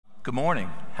Good morning.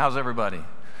 How's everybody?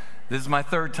 This is my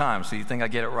third time, so you think I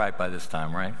get it right by this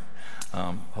time, right?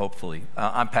 Hopefully.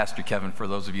 I'm Pastor Kevin. For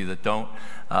those of you that don't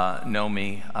know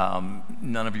me,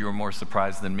 none of you are more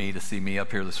surprised than me to see me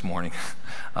up here this morning.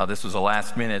 This was a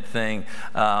last-minute thing.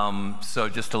 So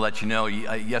just to let you know,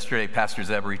 yesterday Pastor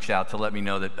Zeb reached out to let me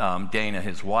know that Dana,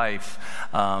 his wife,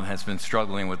 has been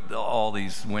struggling with all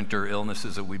these winter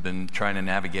illnesses that we've been trying to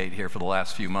navigate here for the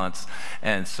last few months.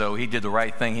 And so he did the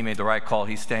right thing. He made the right call.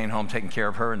 He's staying home taking care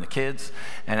of her and the kids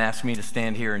and asked me to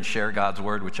stand here and share God's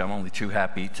word, which I'm only too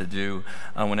happy to do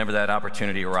whenever that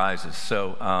opportunity arises.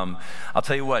 So I'll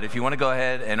tell you what, if you want to go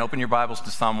ahead and open your Bibles to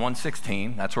Psalm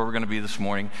 116, that's where we're going to be this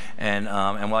morning. And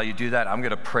while you do that, I'm going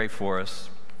to pray for us.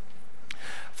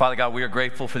 Father God, we are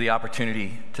grateful for the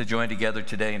opportunity to join together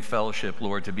today in fellowship,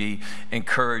 Lord, to be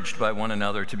encouraged by one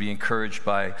another, to be encouraged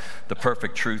by the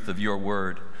perfect truth of your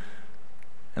word.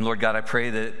 And Lord God, I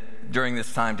pray that during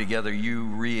this time together, you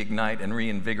reignite and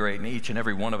reinvigorate in each and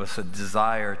every one of us a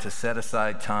desire to set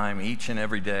aside time each and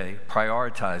every day,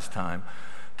 prioritize time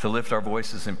to lift our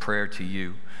voices in prayer to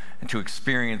you and to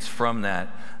experience from that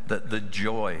the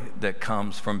joy that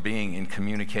comes from being in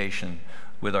communication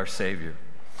with our Savior.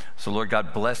 So Lord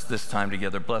God, bless this time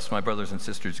together. Bless my brothers and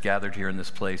sisters gathered here in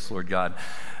this place, Lord God.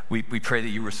 We pray that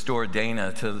you restore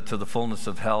Dana to the fullness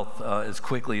of health as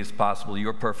quickly as possible,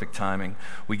 your perfect timing.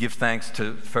 We give thanks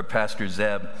for Pastor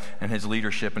Zeb and his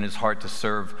leadership and his heart to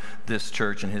serve this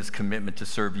church and his commitment to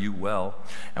serve you well.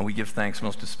 And we give thanks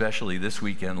most especially this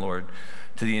weekend, Lord,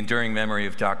 to the enduring memory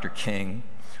of Dr. King,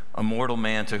 a mortal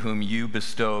man to whom you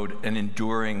bestowed an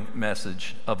enduring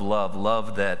message of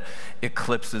love that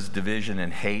eclipses division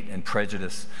and hate and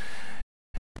prejudice.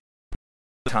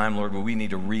 Time, Lord, where we need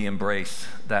to re-embrace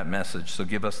that message. So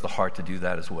give us the heart to do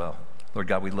that as well. Lord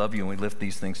God, we love you and we lift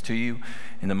these things to you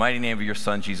in the mighty name of your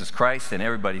Son, Jesus Christ. And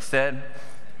everybody said,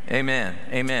 amen.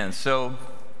 Amen. So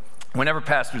whenever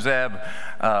Pastor Zeb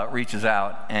reaches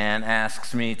out and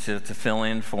asks me to fill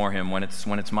in for him when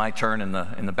it's my turn in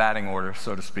the batting order,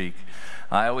 so to speak,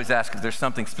 I always ask if there's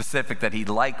something specific that he'd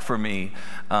like for me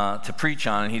to preach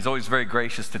on, and he's always very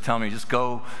gracious to tell me, just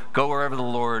go wherever the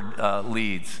Lord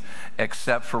leads,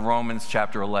 except for Romans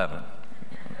chapter 11.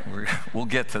 We'll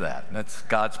get to that. That's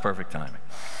God's perfect timing.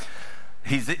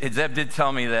 Zeb did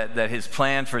tell me that his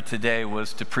plan for today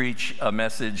was to preach a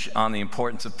message on the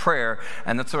importance of prayer,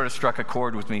 and that sort of struck a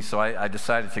chord with me, so I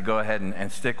decided to go ahead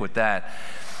and stick with that.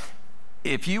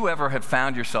 If you ever have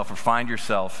found yourself or find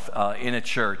yourself in a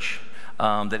church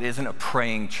that isn't a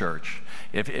praying church,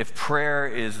 if prayer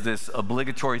is this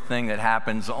obligatory thing that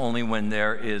happens only when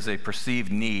there is a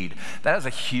perceived need, that is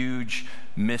a huge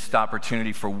missed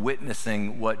opportunity for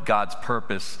witnessing what God's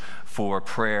purpose for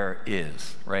prayer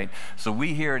is, right? So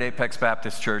we here at Apex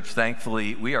Baptist Church,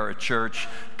 thankfully, we are a church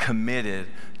committed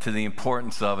to the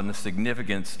importance of and the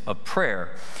significance of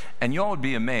prayer. And you all would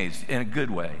be amazed, in a good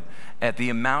way, at the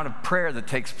amount of prayer that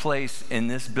takes place in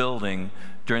this building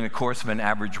during the course of an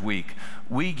average week.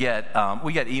 We get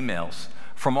emails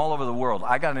from all over the world.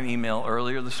 I got an email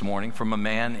earlier this morning from a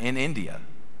man in India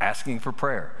asking for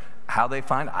prayer. How they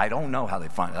find it, I don't know how they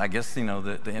find it. I guess, the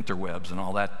interwebs and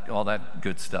all that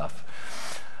good stuff.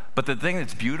 But the thing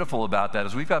that's beautiful about that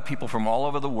is we've got people from all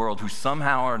over the world who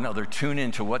somehow or another tune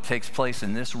into what takes place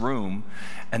in this room,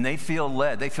 and they feel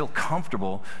led, they feel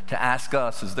comfortable to ask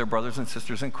us as their brothers and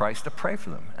sisters in Christ to pray for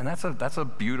them. And that's a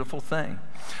beautiful thing.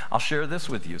 I'll share this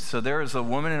with you. So there is a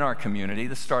woman in our community,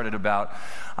 this started about,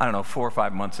 4 or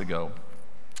 5 months ago,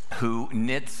 who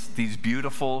knits these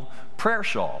beautiful prayer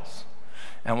shawls.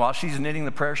 And while she's knitting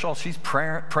the prayer shawls, she's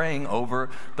praying over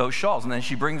those shawls. And then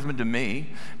she brings them to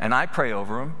me, and I pray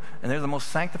over them. And they're the most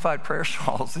sanctified prayer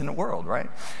shawls in the world, right?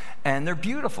 And they're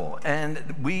beautiful. And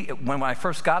when I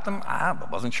first got them, I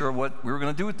wasn't sure what we were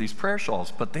going to do with these prayer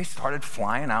shawls, but they started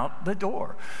flying out the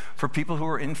door for people who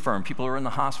are infirm, people who are in the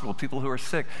hospital, people who are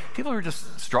sick, people who are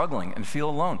just struggling and feel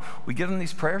alone. We give them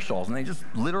these prayer shawls, and they just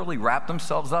literally wrap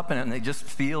themselves up in it, and they just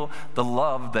feel the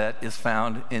love that is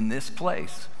found in this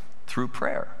place through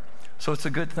prayer. So it's a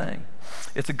good thing.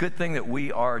 It's a good thing that we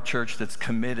are a church that's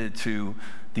committed to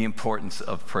the importance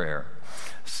of prayer.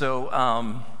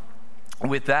 So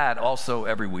with that, also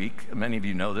every week, many of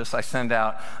you know this, I send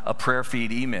out a prayer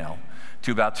feed email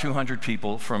to about 200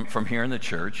 people from here in the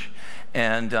church,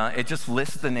 and it just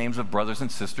lists the names of brothers and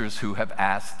sisters who have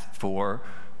asked for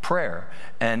prayer.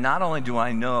 And not only do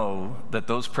I know that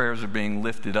those prayers are being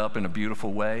lifted up in a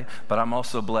beautiful way, but I'm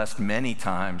also blessed many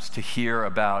times to hear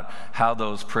about how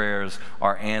those prayers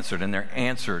are answered, and they're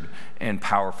answered in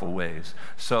powerful ways.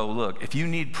 So look, if you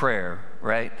need prayer,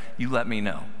 right, you let me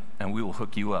know, and we will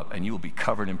hook you up, and you will be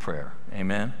covered in prayer.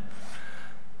 Amen?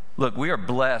 Look, we are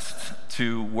blessed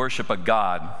to worship a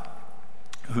God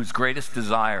whose greatest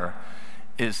desire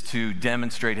is to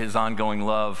demonstrate his ongoing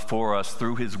love for us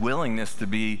through his willingness to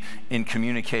be in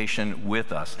communication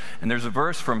with us. And there's a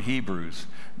verse from Hebrews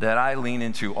that I lean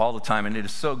into all the time, and it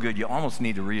is so good, you almost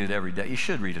need to read it every day. You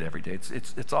should read it every day.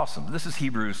 It's awesome. This is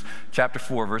Hebrews chapter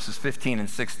 4, verses 15 and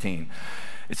 16.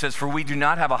 It says, "For we do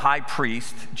not have a high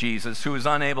priest, Jesus, who is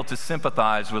unable to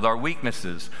sympathize with our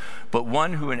weaknesses, but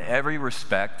one who in every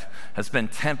respect has been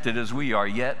tempted as we are,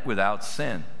 yet without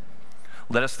sin.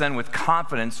 Let us then with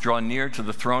confidence draw near to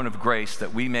the throne of grace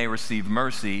that we may receive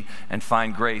mercy and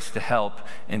find grace to help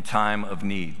in time of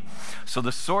need." So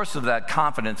the source of that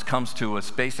confidence comes to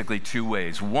us basically two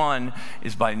ways. One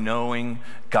is by knowing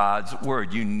God's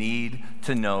word. You need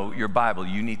to know your Bible.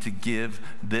 You need to give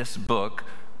this book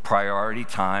priority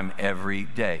time every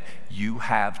day. You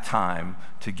have time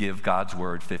to give God's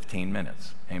word 15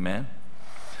 minutes. Amen?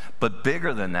 But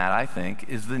bigger than that, I think,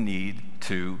 is the need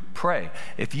to pray.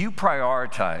 If you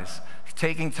prioritize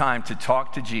taking time to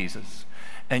talk to Jesus,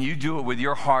 and you do it with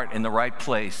your heart in the right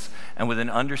place and with an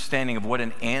understanding of what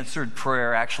an answered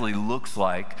prayer actually looks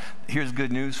like, here's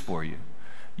good news for you.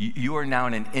 You are now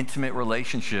in an intimate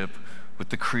relationship with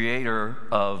the creator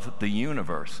of the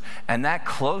universe. And that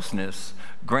closeness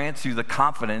grants you the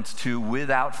confidence to,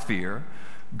 without fear,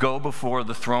 go before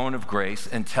the throne of grace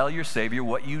and tell your Savior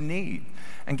what you need.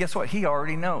 And guess what? He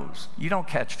already knows. You don't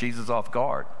catch Jesus off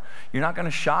guard. You're not going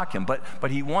to shock him,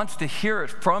 but he wants to hear it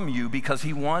from you because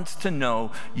he wants to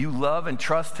know you love and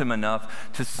trust him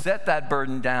enough to set that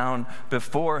burden down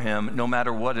before him no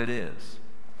matter what it is.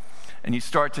 And you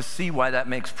start to see why that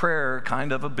makes prayer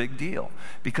kind of a big deal,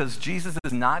 because Jesus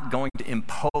is not going to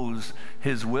impose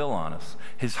his will on us.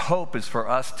 His hope is for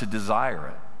us to desire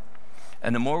it.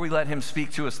 And the more we let him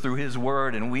speak to us through his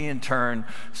word, and we in turn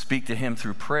speak to him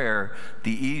through prayer,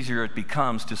 the easier it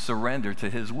becomes to surrender to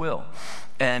his will.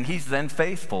 And he's then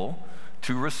faithful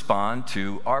to respond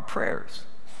to our prayers.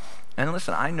 And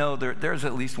listen, I know there's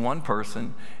at least one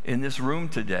person in this room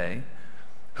today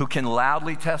who can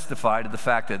loudly testify to the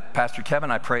fact that, Pastor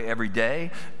Kevin, I pray every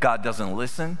day. God doesn't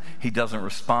listen. He doesn't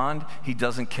respond. He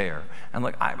doesn't care. And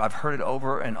look, I've heard it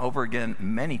over and over again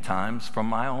many times from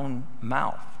my own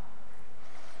mouth.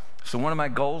 So one of my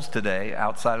goals today,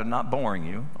 outside of not boring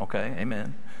you, okay,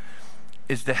 amen,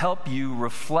 is to help you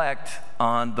reflect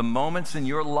on the moments in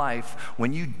your life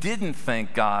when you didn't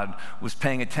think God was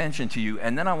paying attention to you.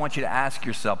 And then I want you to ask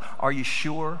yourself, are you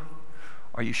sure?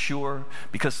 Are you sure?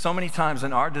 Because so many times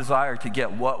in our desire to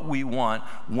get what we want,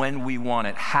 when we want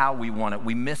it, how we want it,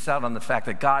 we miss out on the fact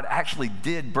that God actually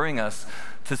did bring us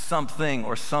to something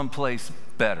or someplace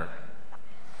better.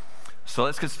 So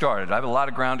let's get started. I have a lot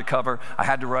of ground to cover. I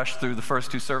had to rush through the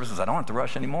first two services. I don't have to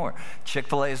rush anymore.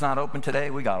 Chick-fil-A is not open today.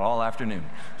 We got all afternoon.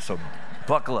 So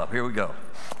buckle up. Here we go.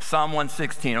 Psalm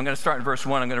 116. I'm going to start in verse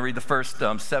 1. I'm going to read the first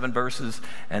 7 verses,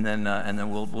 and then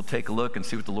we'll take a look and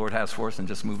see what the Lord has for us and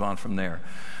just move on from there.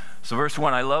 So verse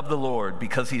 1, I love the Lord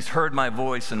because he's heard my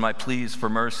voice and my pleas for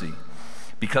mercy,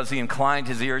 because he inclined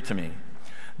his ear to me.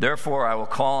 Therefore I will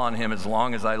call on him as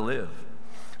long as I live.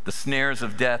 The snares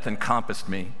of death encompassed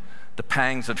me. The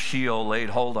pangs of Sheol laid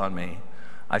hold on me.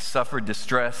 I suffered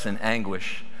distress and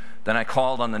anguish. Then I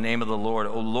called on the name of the Lord.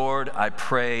 O Lord, I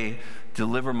pray,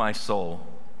 deliver my soul.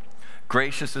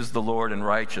 Gracious is the Lord and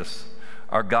righteous.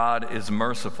 Our God is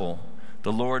merciful.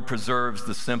 The Lord preserves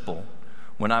the simple.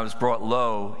 When I was brought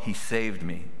low, he saved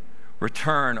me.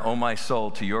 Return, O my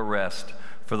soul, to your rest,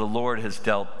 for the Lord has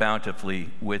dealt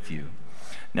bountifully with you.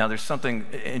 Now, there's something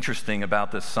interesting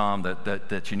about this psalm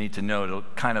that you need to know. It'll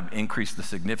kind of increase the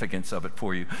significance of it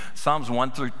for you. Psalms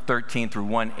 1 through 13 through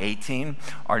 118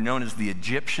 are known as the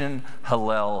Egyptian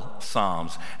Hallel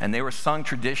Psalms, and they were sung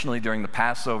traditionally during the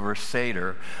Passover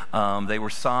Seder. They were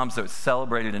psalms that were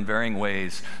celebrated in varying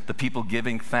ways, the people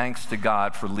giving thanks to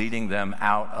God for leading them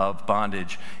out of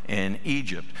bondage in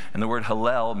Egypt. And the word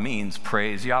Hallel means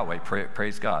praise Yahweh,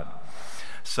 praise God.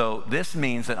 So this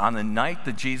means that on the night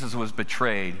that Jesus was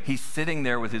betrayed, he's sitting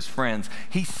there with his friends.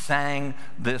 He sang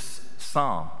this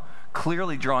psalm,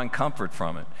 clearly drawing comfort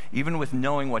from it, even with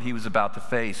knowing what he was about to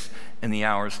face in the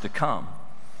hours to come.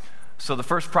 So the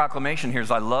first proclamation here is,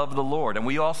 I love the Lord. And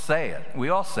we all say it. We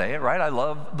all say it, right? I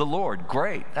love the Lord.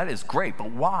 Great. That is great.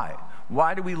 But why?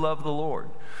 Why do we love the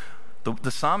Lord?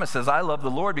 The psalmist says, I love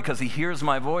the Lord because he hears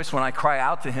my voice when I cry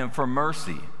out to him for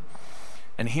mercy.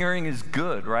 And hearing is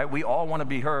good, right? We all want to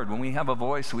be heard. When we have a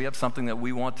voice, we have something that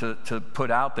we want to put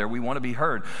out there. We want to be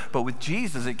heard. But with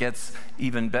Jesus, it gets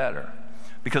even better.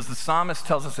 Because the psalmist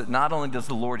tells us that not only does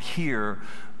the Lord hear,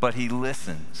 but he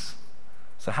listens.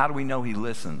 So how do we know he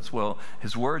listens? Well,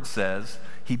 his word says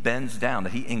he bends down,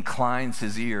 that he inclines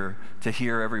his ear to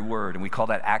hear every word, and we call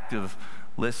that active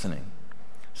listening.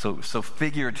 So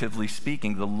figuratively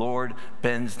speaking, the Lord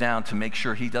bends down to make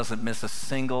sure he doesn't miss a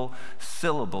single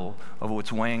syllable of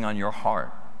what's weighing on your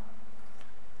heart.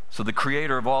 So the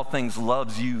creator of all things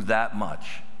loves you that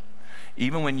much.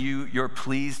 Even when you're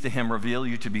pleased to him reveal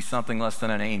you to be something less than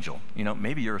an angel.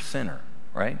 Maybe you're a sinner,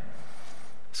 right?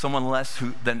 Someone less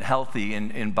than healthy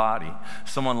in body.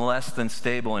 Someone less than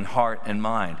stable in heart and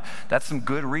mind. That's some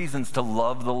good reasons to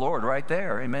love the Lord right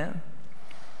there, amen?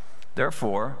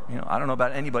 Therefore, I don't know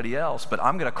about anybody else, but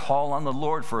I'm going to call on the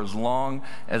Lord for as long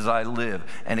as I live.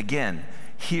 And again,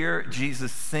 hear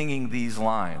Jesus singing these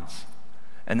lines.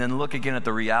 And then look again at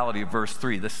the reality of verse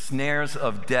 3. The snares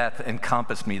of death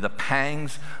encompassed me. The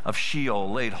pangs of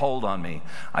Sheol laid hold on me.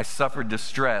 I suffered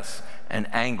distress and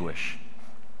anguish.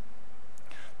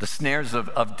 The snares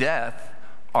of death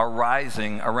are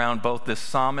rising around both this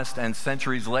psalmist and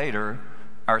centuries later,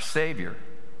 our Savior.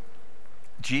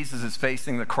 Jesus is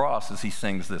facing the cross as he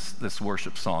sings this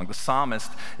worship song. The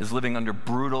psalmist is living under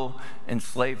brutal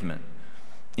enslavement.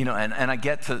 And I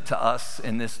get to us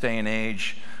in this day and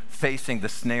age, facing the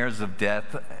snares of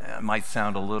death might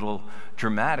sound a little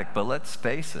dramatic, but let's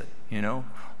face it,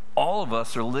 all of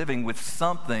us are living with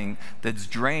something that's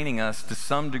draining us to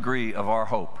some degree of our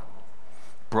hope.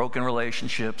 Broken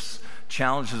relationships,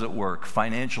 challenges at work,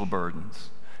 financial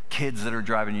burdens, kids that are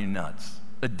driving you nuts,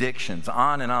 addictions,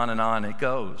 on and on and on it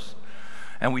goes.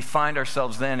 And we find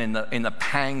ourselves then in the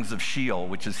pangs of Sheol,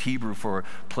 which is Hebrew for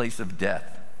place of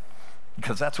death,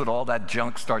 because that's what all that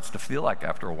junk starts to feel like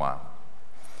after a while.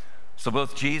 So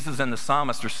both Jesus and the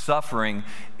psalmist are suffering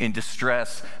in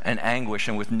distress and anguish,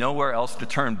 and with nowhere else to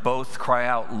turn, both cry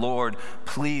out, Lord,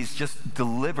 please just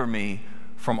deliver me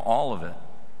from all of it.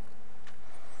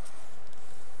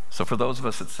 So for those of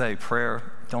us that say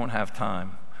prayer, don't have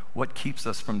time, what keeps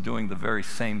us from doing the very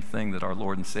same thing that our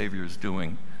Lord and Savior is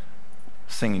doing,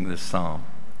 singing this psalm?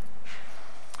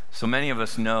 So many of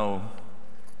us know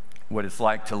what it's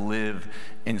like to live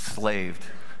enslaved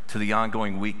to the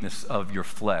ongoing weakness of your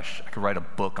flesh. I could write a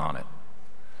book on it.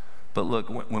 But look,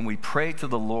 when we pray to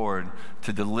the Lord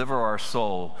to deliver our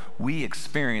soul, we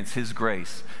experience his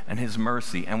grace and his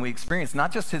mercy, and we experience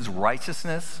not just his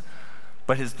righteousness,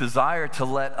 but his desire to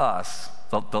let us,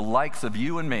 the likes of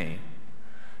you and me,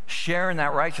 share in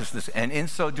that righteousness. And in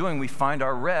so doing, we find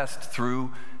our rest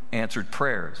through answered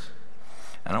prayers.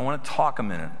 And I want to talk a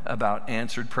minute about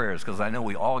answered prayers, because I know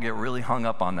we all get really hung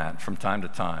up on that from time to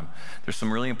time. There's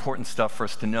some really important stuff for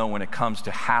us to know when it comes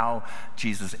to how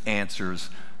Jesus answers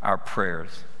our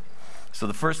prayers. So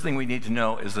the first thing we need to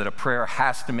know is that a prayer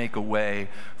has to make a way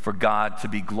for God to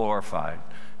be glorified.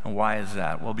 And why is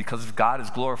that? Well, because if God is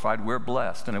glorified, we're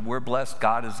blessed. And if we're blessed,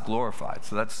 God is glorified.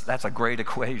 So that's a great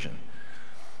equation.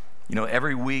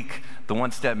 Every week, the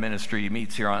One Step Ministry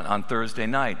meets here on Thursday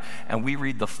night, and we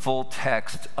read the full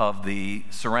text of the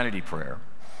Serenity Prayer.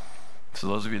 So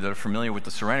those of you that are familiar with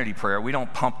the Serenity Prayer, we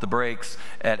don't pump the brakes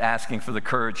at asking for the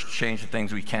courage to change the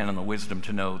things we can and the wisdom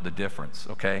to know the difference,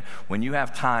 okay? When you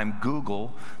have time,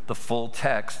 Google the full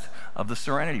text of the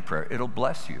Serenity Prayer. It'll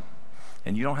bless you.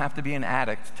 And you don't have to be an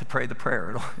addict to pray the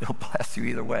prayer. It'll bless you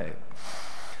either way.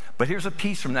 But here's a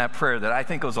piece from that prayer that I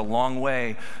think goes a long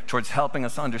way towards helping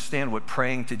us understand what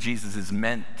praying to Jesus is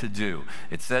meant to do.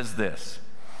 It says this: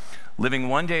 living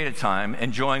one day at a time,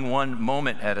 enjoying one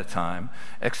moment at a time,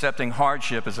 accepting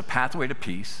hardship as a pathway to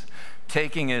peace,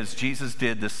 taking as Jesus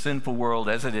did the sinful world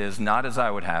as it is, not as I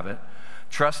would have it,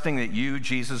 trusting that you,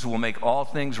 Jesus, will make all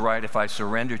things right if I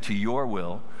surrender to your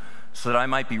will, so that I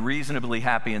might be reasonably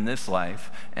happy in this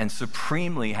life and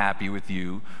supremely happy with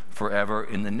you forever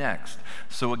in the next.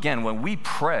 So again, when we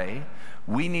pray,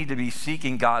 we need to be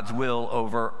seeking God's will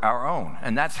over our own.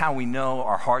 And that's how we know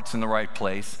our heart's in the right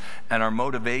place and our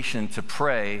motivation to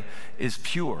pray is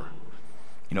pure.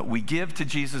 We give to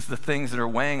Jesus the things that are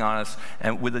weighing on us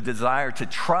and with a desire to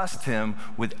trust him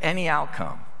with any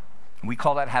outcome. We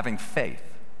call that having faith.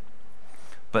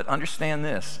 But understand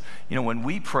this, when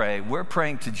we pray, we're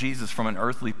praying to Jesus from an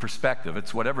earthly perspective.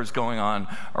 It's whatever's going on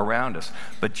around us.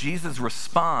 But Jesus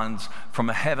responds from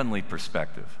a heavenly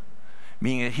perspective,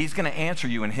 meaning that he's going to answer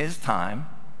you in his time.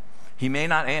 He may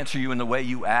not answer you in the way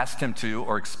you asked him to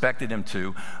or expected him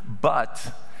to,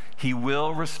 but he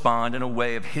will respond in a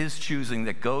way of his choosing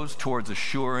that goes towards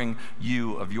assuring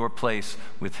you of your place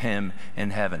with him in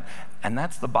heaven. And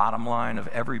that's the bottom line of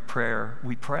every prayer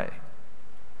we pray.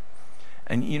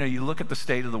 And you look at the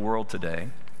state of the world today,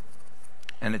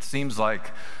 and it seems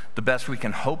like the best we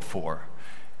can hope for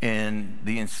in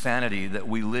the insanity that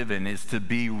we live in is to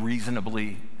be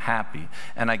reasonably happy.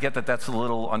 And I get that that's a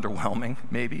little underwhelming,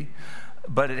 maybe,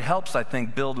 but it helps, I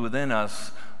think, build within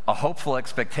us a hopeful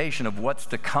expectation of what's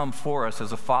to come for us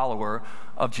as a follower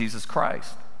of Jesus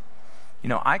Christ. You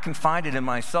know, I can find it in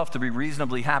myself to be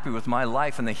reasonably happy with my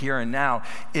life in the here and now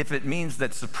if it means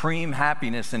that supreme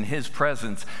happiness in His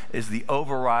presence is the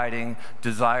overriding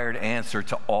desired answer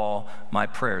to all my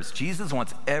prayers. Jesus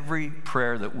wants every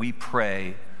prayer that we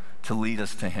pray to lead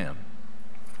us to Him.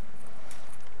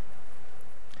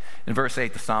 In verse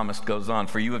 8, the psalmist goes on,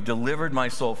 "For you have delivered my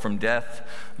soul from death,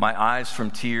 my eyes from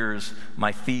tears,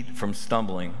 my feet from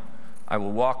stumbling. I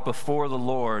will walk before the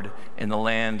Lord in the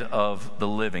land of the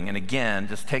living." And again,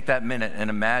 just take that minute and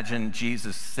imagine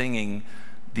Jesus singing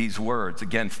these words,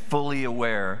 again, fully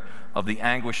aware of the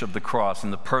anguish of the cross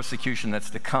and the persecution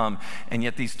that's to come. And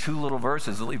yet these two little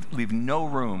verses leave no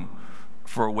room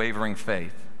for a wavering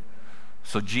faith.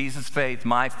 So Jesus' faith,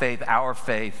 my faith, our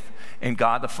faith in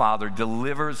God the Father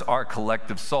delivers our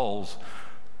collective souls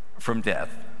from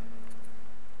death.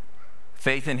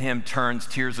 Faith in Him turns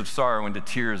tears of sorrow into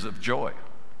tears of joy.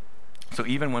 So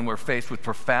even when we're faced with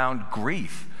profound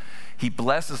grief, He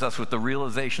blesses us with the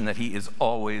realization that He is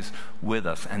always with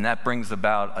us. And that brings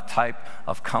about a type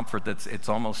of comfort it's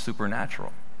almost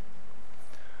supernatural.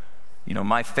 You know,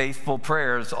 my faithful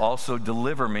prayers also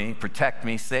deliver me, protect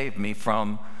me, save me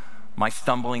from my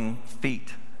stumbling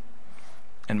feet.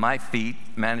 And my feet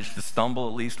manage to stumble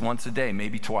at least once a day,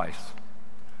 maybe twice.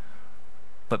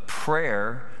 But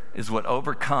prayer is what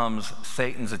overcomes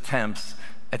Satan's attempts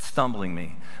at stumbling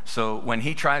me. So when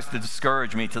he tries to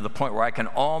discourage me to the point where I can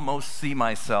almost see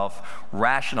myself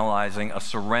rationalizing a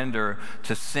surrender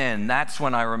to sin, that's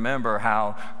when I remember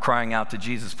how crying out to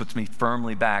Jesus puts me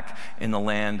firmly back in the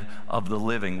land of the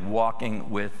living, walking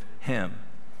with Him.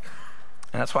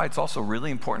 And that's why it's also really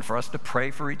important for us to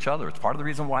pray for each other. It's part of the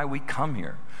reason why we come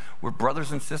here. We're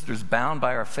brothers and sisters bound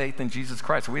by our faith in Jesus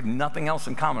Christ. We have nothing else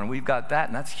in common. We've got that,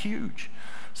 and that's huge.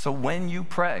 So when you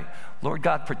pray, Lord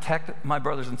God, protect my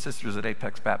brothers and sisters at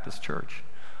Apex Baptist Church.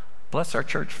 Bless our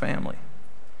church family.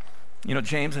 You know,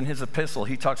 James in his epistle,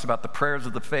 he talks about the prayers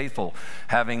of the faithful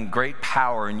having great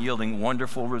power and yielding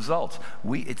wonderful results.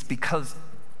 It's because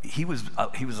he was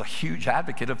a huge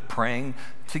advocate of praying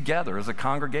together as a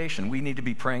congregation. We need to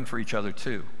be praying for each other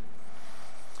too.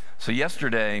 So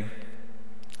yesterday,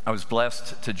 I was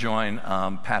blessed to join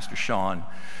Pastor Sean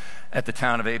at the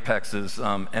town of Apex's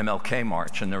MLK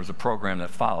March, and there was a program that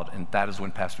followed, and that is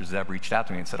when Pastor Zeb reached out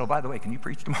to me and said, "Oh, by the way, can you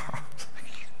preach tomorrow?"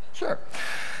 Sure.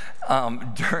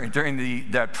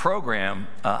 During that program,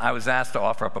 I was asked to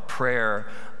offer up a prayer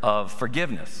of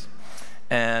forgiveness.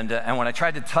 And what I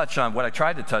tried to touch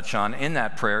on in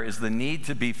that prayer is the need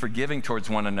to be forgiving towards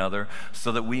one another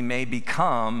so that we may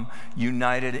become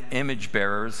united image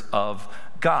bearers of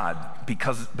God.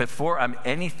 Because before I'm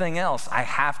anything else, I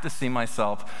have to see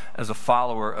myself as a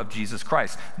follower of Jesus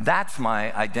Christ. That's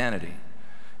my identity.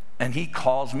 And He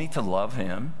calls me to love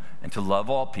Him and to love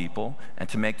all people and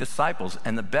to make disciples.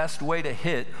 And the best way to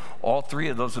hit all three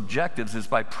of those objectives is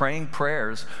by praying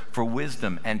prayers for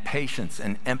wisdom and patience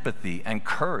and empathy and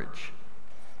courage,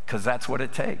 because that's what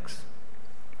it takes.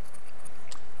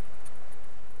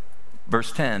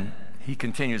 Verse 10, he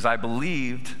continues, "I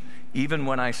believed even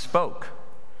when I spoke.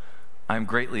 I am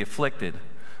greatly afflicted.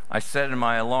 I said in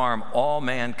my alarm, all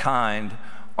mankind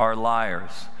are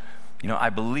liars." You know, I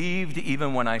believed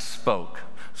even when I spoke.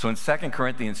 So in 2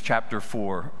 Corinthians chapter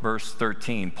 4, verse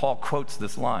 13, Paul quotes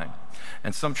this line.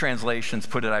 And some translations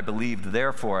put it, "I believed,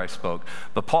 therefore I spoke."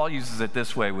 But Paul uses it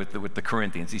this way with the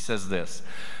Corinthians. He says this,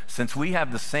 "Since we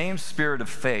have the same spirit of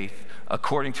faith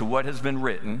according to what has been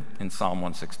written," in Psalm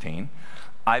 116,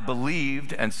 "I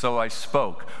believed, and so I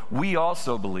spoke. We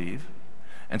also believe,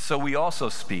 and so we also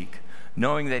speak,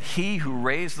 knowing that He who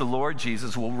raised the Lord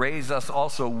Jesus will raise us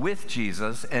also with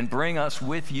Jesus and bring us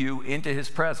with you into His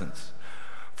presence.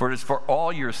 For it is for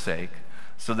all your sake,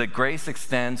 so that grace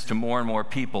extends to more and more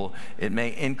people, it may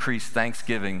increase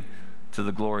thanksgiving to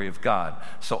the glory of God."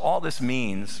 So all this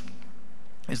means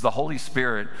is the Holy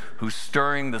Spirit who's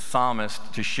stirring the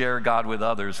psalmist to share God with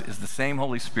others is the same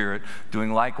Holy Spirit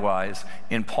doing likewise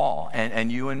in Paul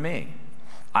and you and me.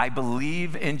 I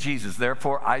believe in Jesus,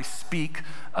 therefore I speak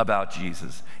about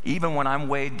Jesus, even when I'm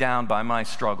weighed down by my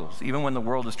struggles, even when the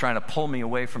world is trying to pull me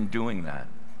away from doing that.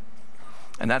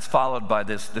 And that's followed by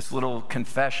this little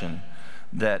confession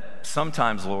that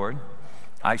sometimes, Lord,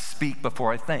 I speak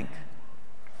before I think.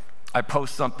 I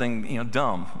post something,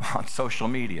 dumb on social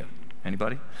media.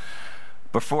 Anybody?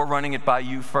 Before running it by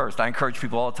you first. I encourage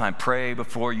people all the time, pray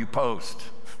before you post.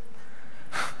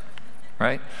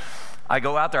 Right? I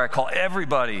go out there, I call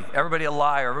everybody a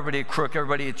liar, everybody a crook,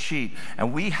 everybody a cheat.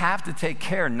 And we have to take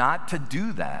care not to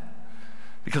do that.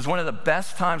 Because one of the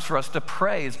best times for us to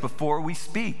pray is before we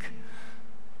speak,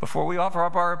 before we offer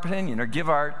up our opinion or give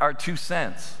our 2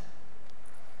 cents.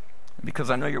 Because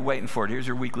I know you're waiting for it. Here's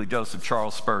your weekly dose of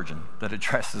Charles Spurgeon that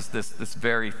addresses this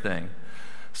very thing.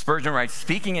 Spurgeon writes,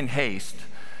 "Speaking in haste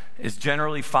is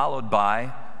generally followed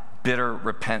by bitter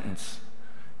repentance.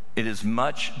 It is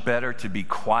much better to be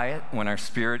quiet when our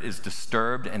spirit is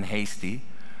disturbed and hasty,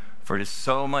 for it is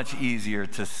so much easier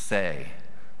to say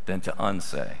than to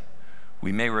unsay.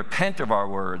 We may repent of our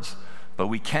words, but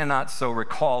we cannot so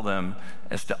recall them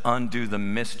as to undo the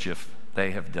mischief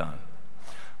they have done."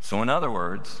 So in other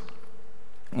words,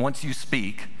 once you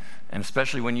speak, and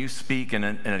especially when you speak in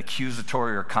an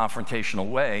accusatory or confrontational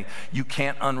way, you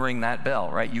can't unring that bell,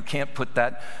 right? You can't put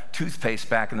that toothpaste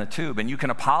back in the tube. And you can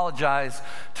apologize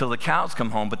till the cows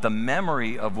come home, but the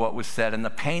memory of what was said and the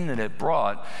pain that it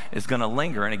brought is going to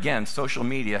linger. And again, social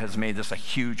media has made this a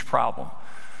huge problem.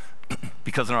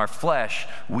 Because in our flesh,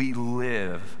 we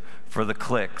live for the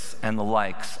clicks and the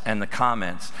likes and the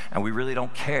comments, and we really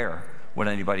don't care what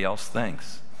anybody else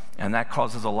thinks. And that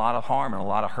causes a lot of harm and a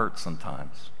lot of hurt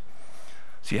sometimes.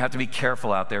 So you have to be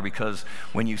careful out there, because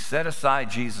when you set aside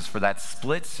Jesus for that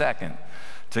split second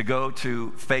to go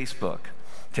to Facebook,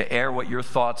 to air what your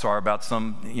thoughts are about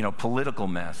some, political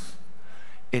mess,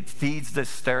 it feeds this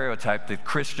stereotype that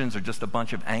Christians are just a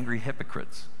bunch of angry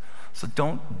hypocrites. So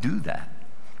don't do that.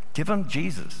 Give them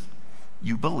Jesus.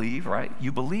 You believe, right?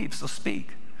 You believe, so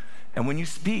speak. And when you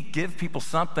speak, give people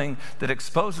something that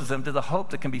exposes them to the hope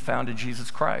that can be found in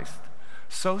Jesus Christ.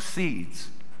 Sow seeds.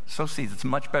 Sow seeds. It's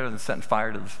much better than setting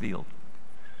fire to the field.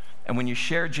 And when you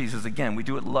share Jesus, again, we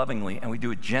do it lovingly, and we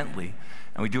do it gently,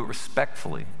 and we do it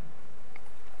respectfully.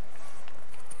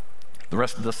 The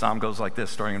rest of the psalm goes like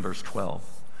this, starting in verse 12.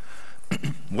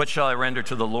 "What shall I render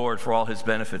to the Lord for all his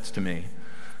benefits to me?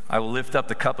 I will lift up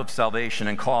the cup of salvation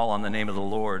and call on the name of the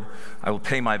Lord. I will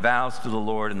pay my vows to the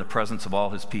Lord in the presence of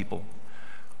all his people.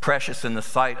 Precious in the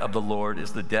sight of the Lord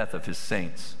is the death of his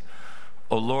saints.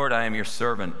 O Lord, I am your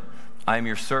servant. I am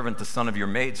your servant, the son of your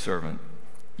maidservant.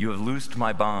 You have loosed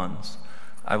my bonds.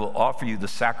 I will offer you the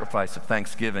sacrifice of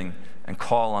thanksgiving and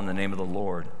call on the name of the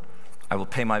Lord. I will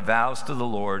pay my vows to the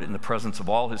Lord in the presence of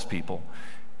all his people,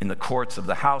 in the courts of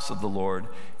the house of the Lord,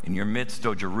 in your midst,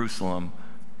 O Jerusalem.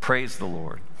 Praise the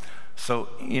Lord." So,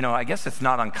 I guess it's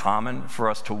not uncommon for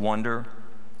us to wonder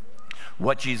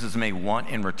what Jesus may want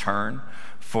in return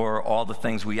for all the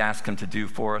things we ask him to do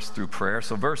for us through prayer.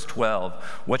 So verse 12,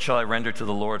 "What shall I render to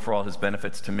the Lord for all his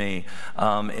benefits to me?"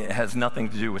 It has nothing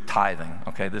to do with tithing,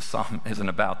 okay? This psalm isn't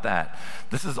about that.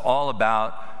 This is all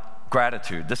about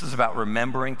gratitude. This is about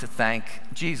remembering to thank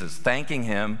Jesus, thanking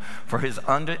him for his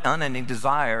unending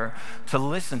desire to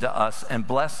listen to us and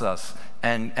bless us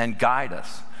and guide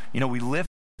us. We lift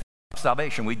up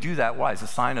salvation. We do that, why? It's a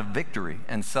sign of victory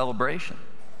and celebration.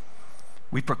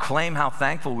 We proclaim how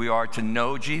thankful we are to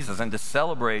know Jesus and to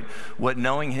celebrate what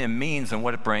knowing him means and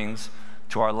what it brings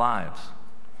to our lives.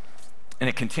 And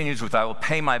it continues with, "I will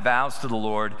pay my vows to the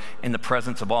Lord in the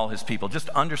presence of all his people," just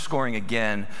underscoring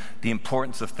again the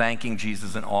importance of thanking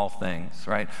Jesus in all things,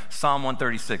 right? Psalm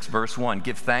 136, verse 1,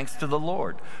 "Give thanks to the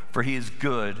Lord, for he is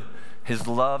good. His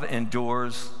love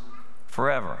endures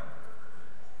forever."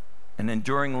 And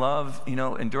enduring love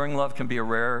can be a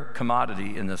rare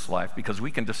commodity in this life, because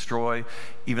we can destroy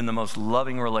even the most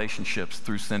loving relationships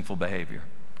through sinful behavior.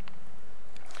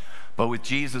 But with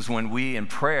Jesus, when we in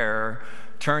prayer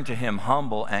turn to him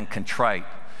humble and contrite,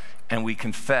 and we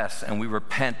confess and we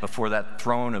repent before that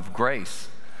throne of grace,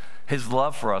 his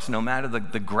love for us, no matter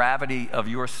the gravity of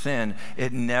your sin,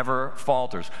 it never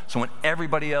falters. So when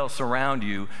everybody else around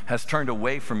you has turned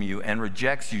away from you and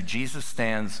rejects you, Jesus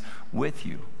stands with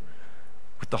you.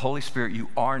 With the Holy Spirit, you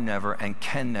are never and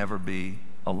can never be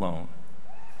alone.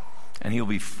 And he'll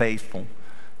be faithful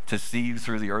to see you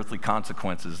through the earthly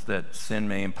consequences that sin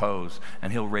may impose,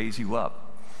 and he'll raise you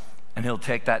up. And he'll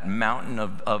take that mountain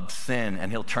of sin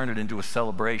and he'll turn it into a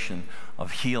celebration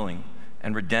of healing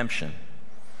and redemption.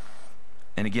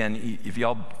 And again, if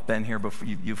y'all been here before,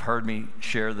 you've heard me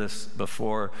share this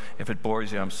before. If it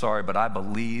bores you, I'm sorry, but I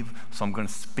believe, so I'm going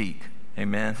to speak.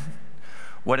 Amen?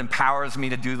 What empowers me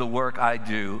to do the work I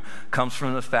do comes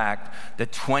from the fact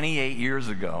that 28 years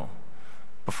ago,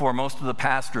 before most of the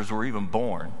pastors were even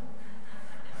born,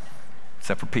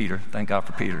 except for Peter, thank God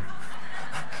for Peter.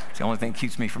 It's the only thing that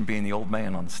keeps me from being the old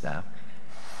man on the staff.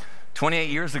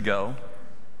 28 years ago,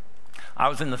 I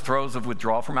was in the throes of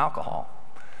withdrawal from alcohol.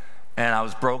 and I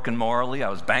was broken morally. I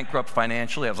was bankrupt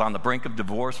financially. I was on the brink of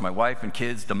divorce. My wife and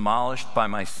kids demolished by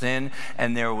my sin,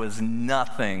 and there was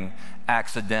nothing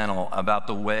accidental about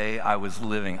the way I was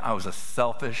living. I was a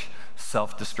selfish,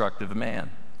 self-destructive man.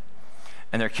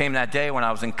 And there came that day when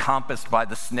I was encompassed by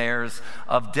the snares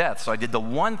of death. So I did the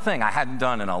one thing I hadn't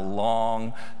done in a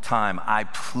long time. I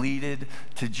pleaded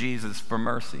to Jesus for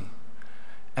mercy.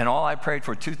 And all I prayed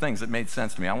for, two things that made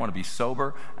sense to me. I want to be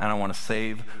sober, and I want to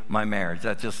save my marriage.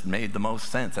 That just made the most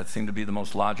sense. That seemed to be the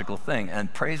most logical thing.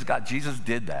 And praise God, Jesus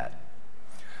did that.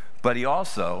 But he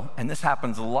also, and this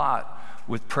happens a lot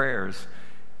with prayers,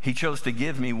 he chose to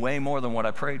give me way more than what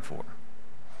I prayed for.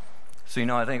 So,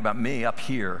 I think about me up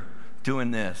here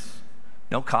doing this.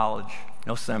 No college,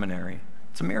 no seminary.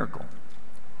 It's a miracle.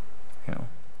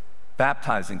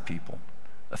 Baptizing people,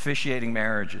 officiating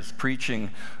marriages, preaching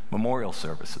memorial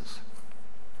services.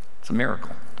 It's a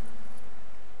miracle.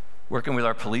 Working with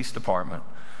our police department,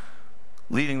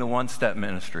 leading the one-step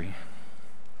ministry.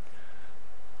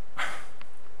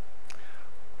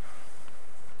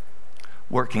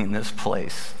 Working in this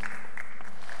place.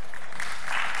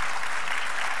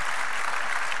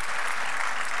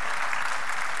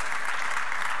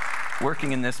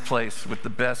 Working in this place with the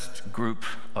best group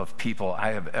of people I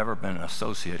have ever been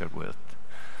associated with.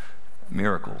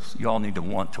 Miracles. You all need to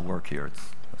want to work here.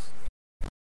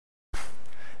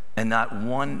 And not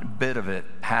one bit of it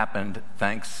happened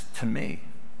thanks to me.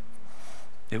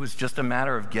 It was just a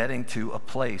matter of getting to a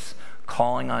place,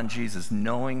 calling on Jesus,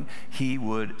 knowing he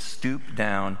would stoop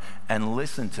down and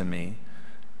listen to me,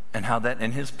 and how that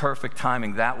in his perfect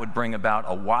timing, that would bring about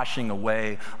a washing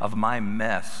away of my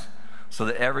mess, so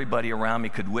that everybody around me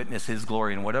could witness his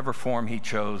glory in whatever form he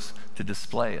chose to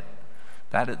display it.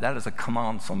 That is a come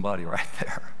on somebody right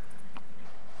there.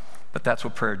 But that's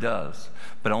what prayer does,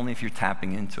 but only if you're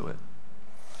tapping into it.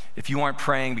 If you aren't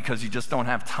praying because you just don't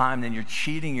have time, then you're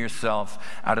cheating yourself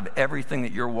out of everything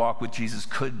that your walk with Jesus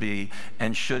could be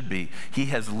and should be. He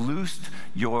has loosed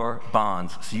your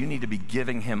bonds, so you need to be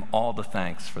giving him all the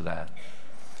thanks for that.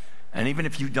 And even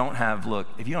if you don't have,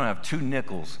 if you don't have 2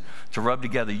 nickels to rub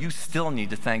together, you still need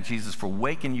to thank Jesus for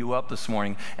waking you up this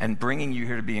morning and bringing you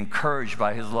here to be encouraged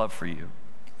by his love for you.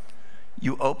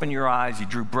 You opened your eyes, you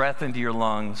drew breath into your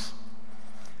lungs,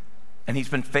 and he's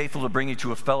been faithful to bring you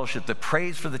to a fellowship that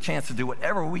prays for the chance to do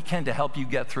whatever we can to help you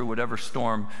get through whatever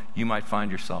storm you might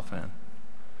find yourself in.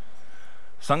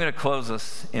 So I'm going to close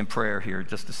us in prayer here in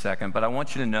just a second, but I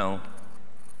want you to know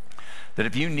that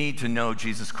if you need to know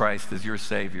Jesus Christ as your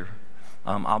Savior,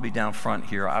 I'll be down front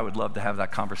here. I would love to have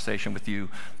that conversation with you.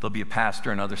 There'll be a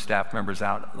pastor and other staff members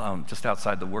out just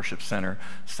outside the worship center.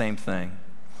 Same thing.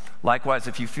 Likewise,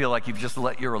 if you feel like you've just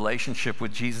let your relationship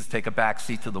with Jesus take a back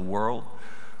seat to the world,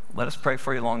 let us pray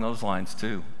for you along those lines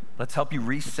too. Let's help you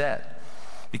reset,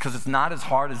 because it's not as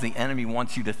hard as the enemy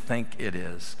wants you to think it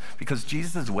is, because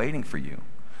Jesus is waiting for you.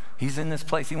 He's in this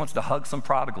place. He wants to hug some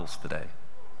prodigals today.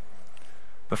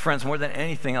 But friends, more than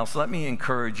anything else, let me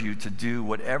encourage you to do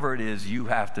whatever it is you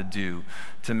have to do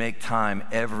to make time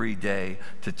every day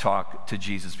to talk to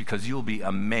Jesus, because you'll be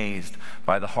amazed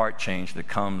by the heart change that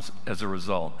comes as a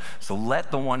result. So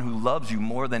let the one who loves you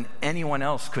more than anyone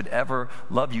else could ever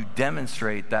love you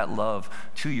demonstrate that love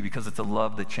to you, because it's a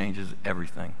love that changes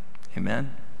everything.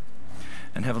 Amen?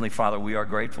 And Heavenly Father, we are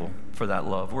grateful for that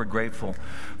love. We're grateful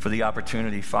for the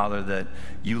opportunity, Father, that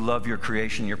you love your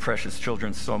creation, your precious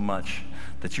children so much,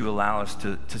 that you allow us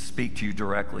to speak to you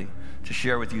directly, to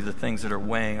share with you the things that are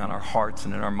weighing on our hearts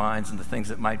and in our minds, and the things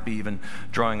that might be even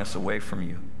drawing us away from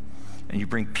you. And you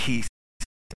bring peace,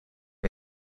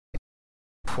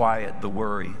 quiet the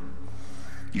worry.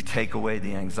 You take away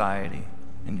the anxiety,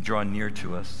 and you draw near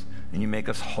to us, and you make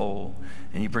us whole,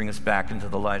 and you bring us back into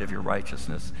the light of your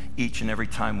righteousness each and every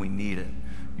time we need it.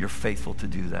 You're faithful to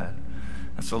do that.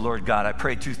 And so, Lord God, I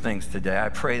pray 2 things today. I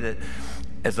pray that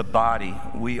as a body,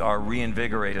 we are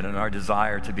reinvigorated in our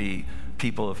desire to be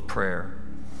people of prayer.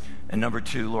 And number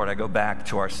 2, Lord, I go back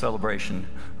to our celebration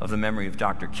of the memory of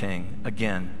Dr. King.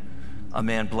 Again, a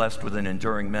man blessed with an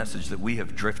enduring message that we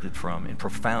have drifted from in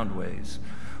profound ways.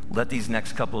 Let these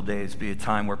next couple of days be a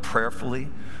time where prayerfully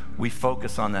we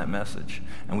focus on that message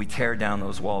and we tear down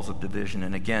those walls of division,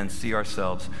 and again see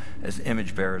ourselves as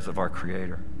image bearers of our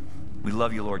Creator. We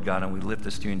love you, Lord God, and we lift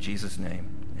this to you in Jesus' name.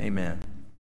 Amen.